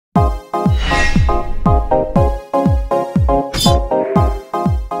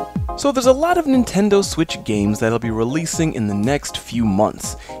So there's a lot of Nintendo Switch games that'll be releasing in the next few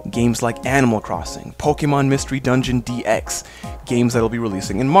months. Games like Animal Crossing, Pokemon Mystery Dungeon DX, games that'll be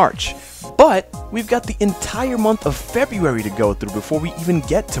releasing in March. But we've got the entire month of February to go through before we even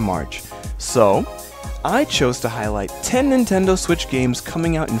get to March. So I chose to highlight 10 Nintendo Switch games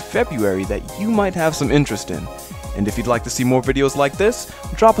coming out in February that you might have some interest in. And if you'd like to see more videos like this,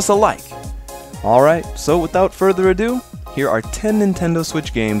 drop us a like. Alright, so without further ado, here are 10 Nintendo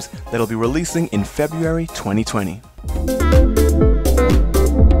Switch games that'll be releasing in February 2020.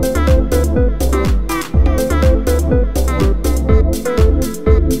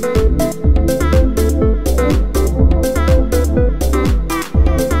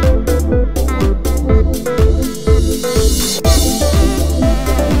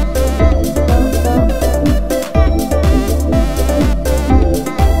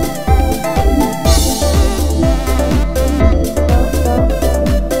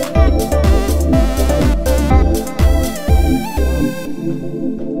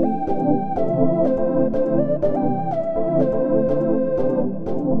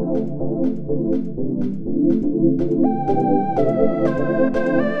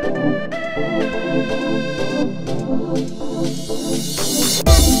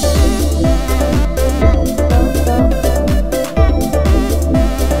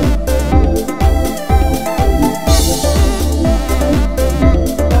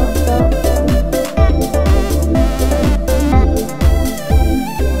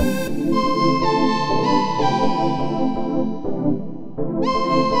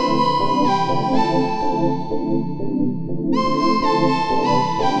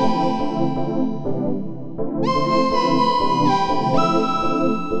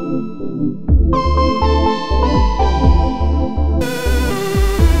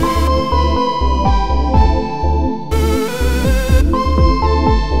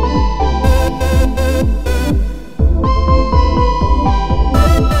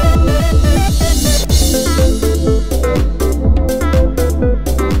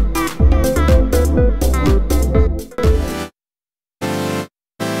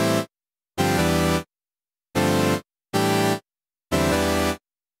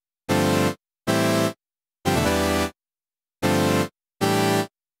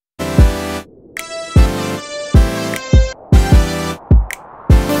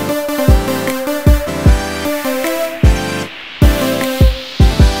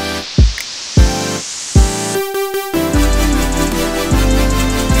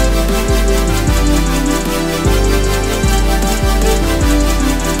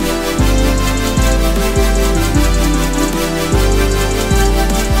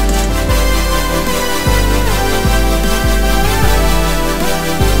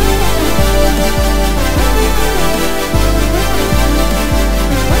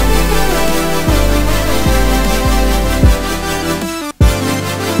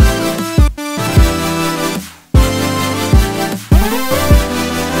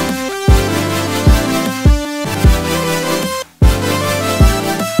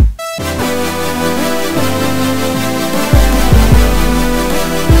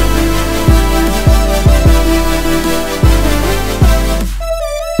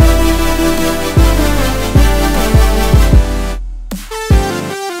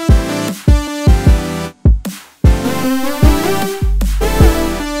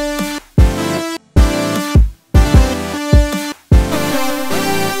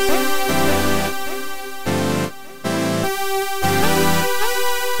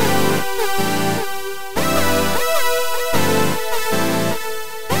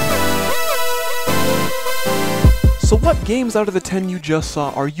 So what games out of the 10 you just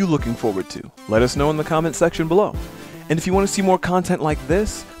saw are you looking forward to? Let us know in the comment section below. And if you want to see more content like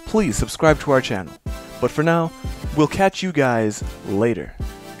this, please subscribe to our channel. But for now, we'll catch you guys later.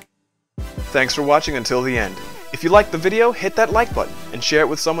 Thanks for watching until the end. If you liked the video, hit that like button and share it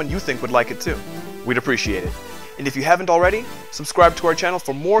with someone you think would like it too. We'd appreciate it. And if you haven't already, subscribe to our channel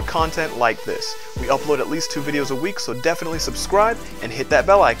for more content like this. We upload at least 2 videos a week, so definitely subscribe and hit that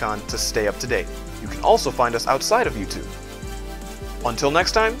bell icon to stay up to date. You can also find us outside of YouTube. Until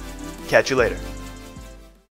next time, catch you later.